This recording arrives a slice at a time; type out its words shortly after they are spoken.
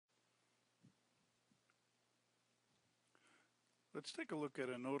Let's take a look at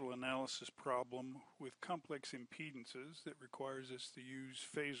a nodal analysis problem with complex impedances that requires us to use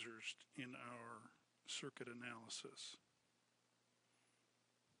phasors in our circuit analysis.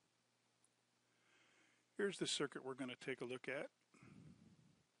 Here's the circuit we're going to take a look at.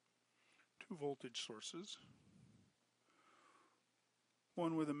 Two voltage sources,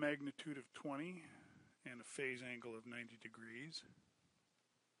 one with a magnitude of 20 and a phase angle of 90 degrees,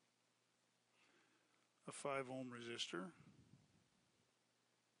 a 5 ohm resistor,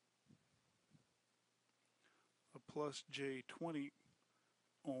 a plus J20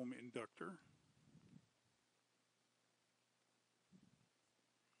 ohm inductor,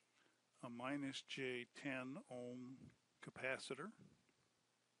 a minus J10 ohm capacitor,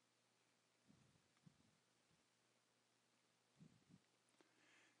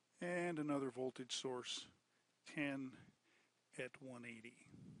 and another voltage source 10 at 180.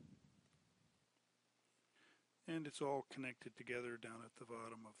 And it's all connected together down at the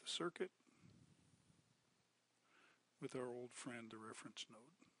bottom of the circuit with our old friend, the reference node.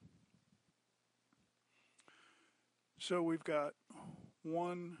 So we've got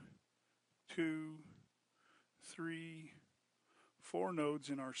 1, 2, 3, 4 nodes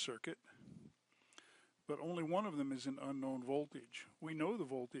in our circuit, but only one of them is an unknown voltage. We know the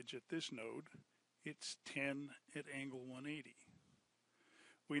voltage at this node. It's 10 at angle 180.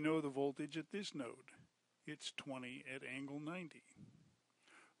 We know the voltage at this node. It's 20 at angle 90.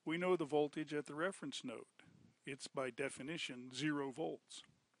 We know the voltage at the reference node. It's by definition 0 volts,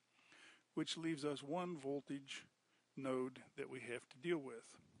 which leaves us one voltage node that we have to deal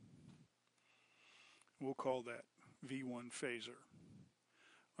with. We'll call that V1 phasor.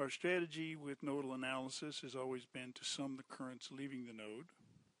 Our strategy with nodal analysis has always been to sum the currents leaving the node.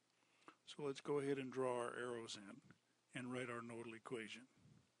 So let's go ahead and draw our arrows in and write our nodal equation.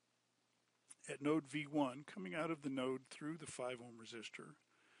 At node V1, coming out of the node through the 5 ohm resistor,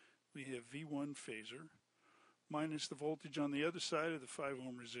 we have V1 phasor minus the voltage on the other side of the 5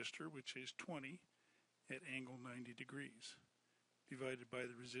 ohm resistor, which is 20 at angle 90 degrees, divided by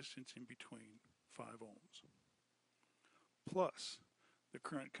the resistance in between, 5 ohms, plus the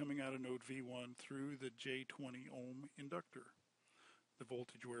current coming out of node V1 through the J20 ohm inductor, the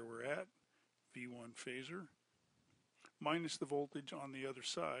voltage where we're at, V1 phasor, minus the voltage on the other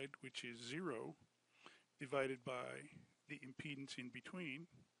side, which is 0, divided by the impedance in between,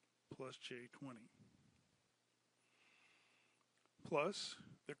 plus J20. Plus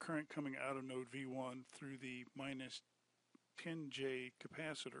the current coming out of node V1 through the minus 10J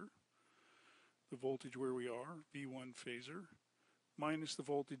capacitor, the voltage where we are, V1 phasor, minus the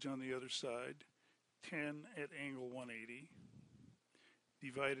voltage on the other side, 10 at angle 180,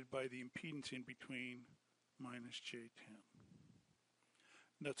 divided by the impedance in between, minus J10.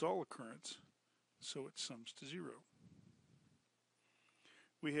 And that's all the currents, so it sums to 0.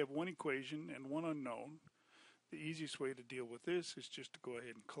 We have one equation and one unknown. The easiest way to deal with this is just to go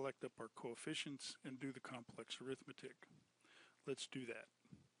ahead and collect up our coefficients and do the complex arithmetic. Let's do that.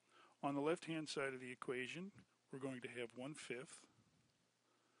 On the left-hand side of the equation, we're going to have 1/5.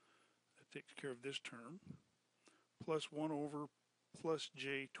 That takes care of this term. Plus 1 over plus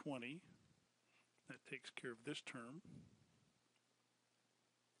J20. That takes care of this term.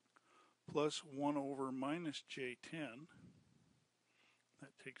 Plus 1 over minus J10.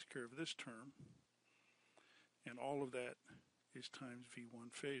 That takes care of this term. And all of that is times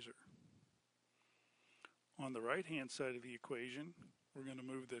V1 phasor. On the right-hand side of the equation, we're going to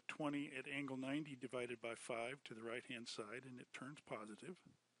move the 20 at angle 90 divided by 5 to the right-hand side, and it turns positive.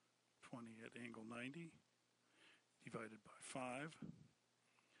 20 at angle 90 divided by 5,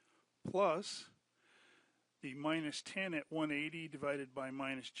 plus the minus 10 at 180 divided by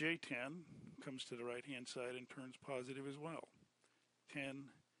minus J10 comes to the right-hand side and turns positive as well. 10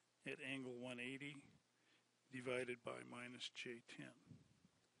 at angle 180 divided by minus J10.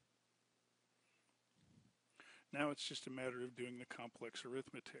 Now it's just a matter of doing the complex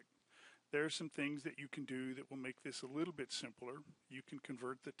arithmetic. There are some things that you can do that will make this a little bit simpler. You can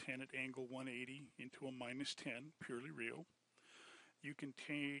convert the 10 at angle 180 into a minus 10, purely real. You can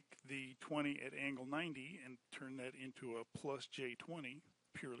take the 20 at angle 90 and turn that into a plus J20,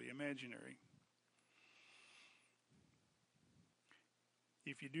 purely imaginary.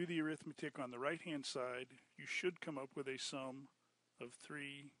 If you do the arithmetic on the right-hand side, you should come up with a sum of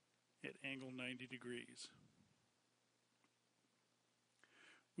 3 at angle 90 degrees.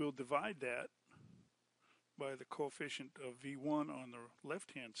 We'll divide that by the coefficient of V1 on the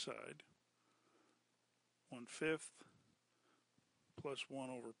left-hand side, 1/5 plus 1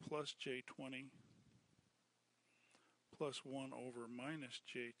 over plus J20 plus 1 over minus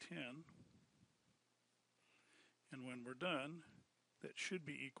J10. And when we're done, that should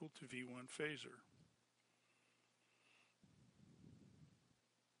be equal to V1 phasor.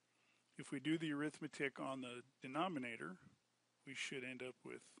 If we do the arithmetic on the denominator, we should end up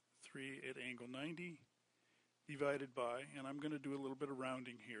with 3 at angle 90 divided by, and I'm going to do a little bit of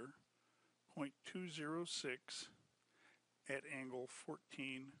rounding here, 0.206 at angle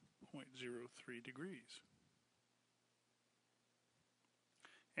 14.03 degrees.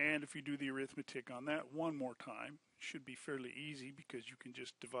 And if you do the arithmetic on that one more time, it should be fairly easy because you can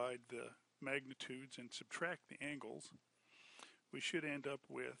just divide the magnitudes and subtract the angles. We should end up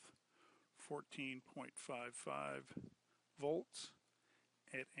with 14.55 volts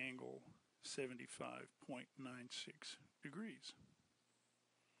at angle 75.96 degrees.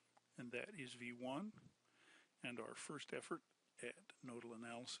 And that is V1 and our first effort at nodal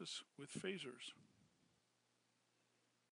analysis with phasors.